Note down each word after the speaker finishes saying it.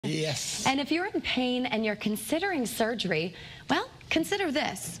Yes. And if you're in pain and you're considering surgery, well, consider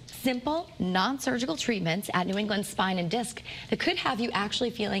this. Simple, non-surgical treatments at New England Spine and Disc that could have you actually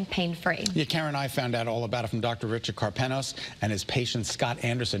feeling pain-free. Yeah, Karen and I found out all about it from Dr. Richard Karpenos and his patient Scott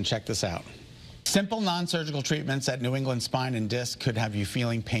Anderson. Check this out. Simple non-surgical treatments at New England Spine and Disc could have you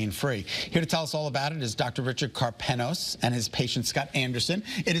feeling pain-free. Here to tell us all about it is Dr. Richard Karpenos and his patient Scott Anderson.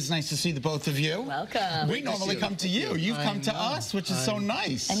 It is nice to see the both of you. Welcome. We normally come to you. You've come to us, which is so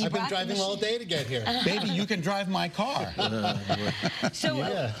nice. And I've been driving all day to get here. Baby, you can drive my car.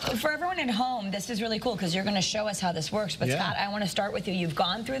 For everyone at home, this is really cool because you're going to show us how this works. But Scott, I want to start with you. You've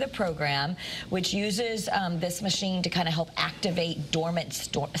gone through the program, which uses this machine to kind of help activate dormant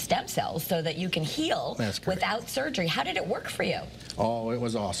stem cells so that you can heal without surgery. How did it work for you? Oh, it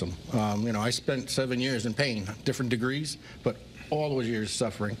was awesome. You know, I spent 7 years in pain, different degrees, but all those years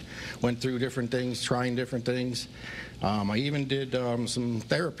suffering. Went through different things, trying different things. I even did some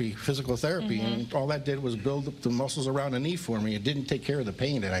therapy, physical therapy, and all that did was build up the muscles around the knee for me. It didn't take care of the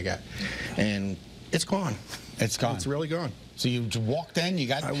pain that I got. And it's gone. It's gone. It's really gone. So you walked in, you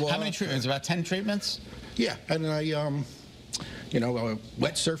got, how many treatments? About 10 treatments? Yeah, and I, you know,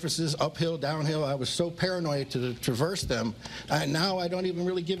 wet surfaces, uphill, downhill. I was so paranoid to traverse them. Now I don't even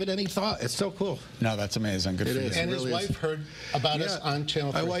really give it any thought. It's so cool. No, that's amazing. Good for you. And his wife heard about us on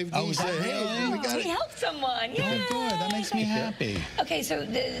Channel 3. My wife Dee said, hey, we got it. We helped someone. Yeah. Oh, good. That makes me happy. Okay, so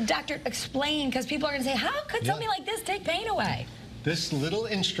doctor, explain, because people are going to say, how could something like this take pain away? This little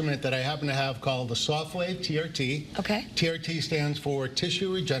instrument that I happen to have called the SoftWave TRT. Okay. TRT stands for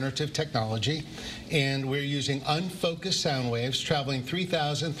Tissue Regenerative Technology, and we're using unfocused sound waves traveling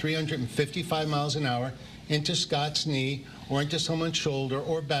 3,355 miles an hour into Scott's knee or into someone's shoulder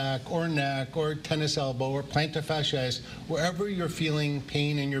or back or neck or tennis elbow or plantar fasciitis, wherever you're feeling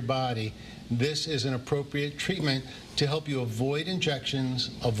pain in your body. This is an appropriate treatment to help you avoid injections,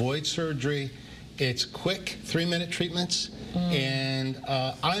 avoid surgery. It's quick, 3-minute treatments, and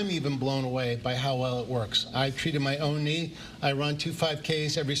I'm even blown away by how well it works. I've treated my own knee. I run 2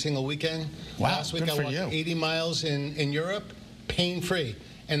 5Ks every single weekend. Wow, Last week I walked 80 miles in Europe, pain-free,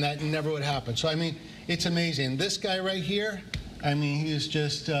 and that never would happen. So, I mean, it's amazing. This guy right here, I mean, he is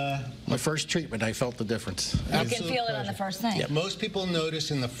just... my first treatment, I felt the difference. You can feel it on the first thing. Yeah. Most people notice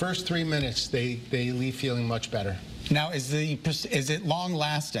in the first 3 minutes, they leave feeling much better. Now, is it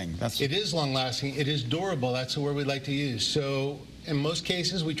long-lasting? It is long-lasting. It is durable. That's the word we like to use. So in most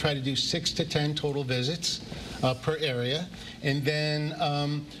cases, we try to do 6 to 10 total visits per area. And then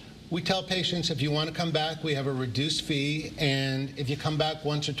we tell patients, if you want to come back, we have a reduced fee. And if you come back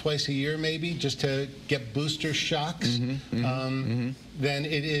once or twice a year, maybe, just to get booster shocks, then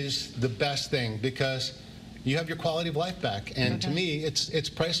it is the best thing because you have your quality of life back. And to me, it's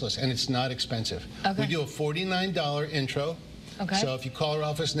priceless, and it's not expensive. We do a $49 intro. So if you call our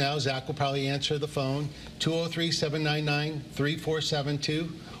office now, Zach will probably answer the phone, 203-799-3472,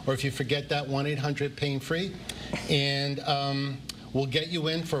 or if you forget that, 1-800-PAIN-FREE. And we'll get you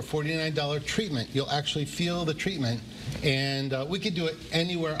in for a $49 treatment. You'll actually feel the treatment. And we could do it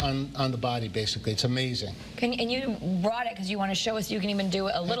anywhere on the body, basically. It's amazing. And you brought it because you want to show us you can even do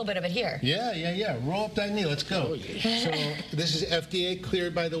a little bit of it here. Yeah. Roll up that knee. Let's go. So this is FDA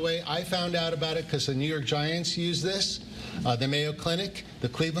cleared, by the way. I found out about it because the New York Giants use this. The Mayo Clinic, the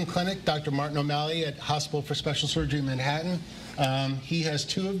Cleveland Clinic, Dr. Martin O'Malley at Hospital for Special Surgery in Manhattan. He has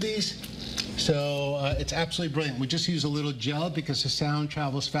 2 of these. So it's absolutely brilliant. We just use a little gel because the sound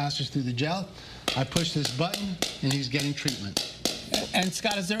travels faster through the gel. I push this button, and he's getting treatment. And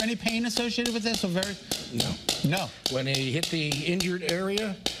Scott, is there any pain associated with this? Or No. When they hit the injured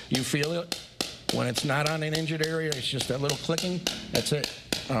area, you feel it. When it's not on an injured area, it's just that little clicking. That's it.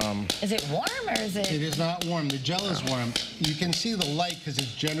 Is it warm or is it? It is not warm. The gel is warm. You can see the light because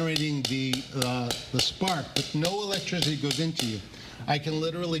it's generating the spark, but no electricity goes into you. I can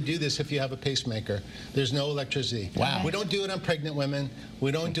literally do this if you have a pacemaker. There's no electricity. Wow. We don't do it on pregnant women.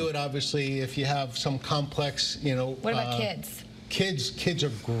 We don't do it, obviously, if you have some complex, you know. What about kids? Kids are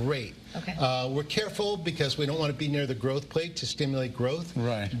great. Okay. We're careful because we don't want to be near the growth plate to stimulate growth.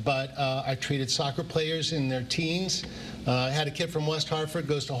 Right. But I treated soccer players in their teens. I had a kid from West Hartford,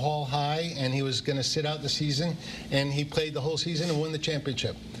 goes to Hall High, and he was going to sit out the season, and he played the whole season and won the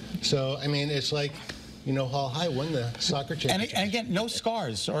championship. So, I mean, it's like, you know, Hall High won the soccer championship. And again, no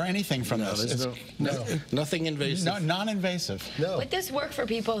scars or anything from this. Nothing invasive. Non-invasive. No. Would this work for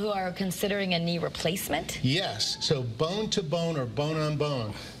people who are considering a knee replacement? Yes. So bone to bone or bone on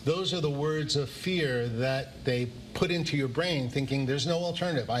bone, those are the words of fear that they put into your brain thinking there's no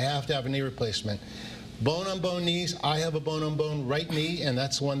alternative. I have to have a knee replacement. Bone on bone knees, I have a bone on bone right knee, and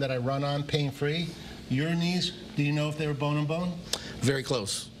that's the one that I run on pain-free. Your knees, do you know if they were bone on bone? Very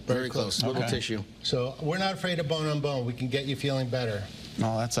close. Very close. Little Okay. tissue. So we're not afraid of bone on bone. We can get you feeling better.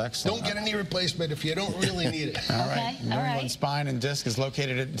 Oh, that's excellent. Don't get any replacement if you don't really need it. All Okay, right. New all England right. Spine and Disc is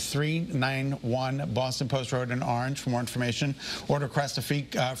located at 391 Boston Post Road in Orange. For more information or to request a free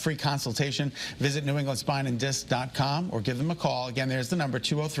consultation, visit newenglandspineanddisc.com or give them a call. Again, there's the number,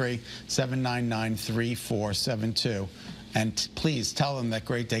 203-799-3472. And please tell them that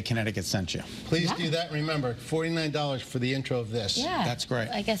Great Day Connecticut sent you. Please do that. Remember, $49 for the intro of this. Yeah. That's great.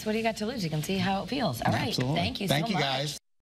 I guess what do you got to lose? You can see how it feels. All right. Absolutely. Thank you so much. Thank you, guys.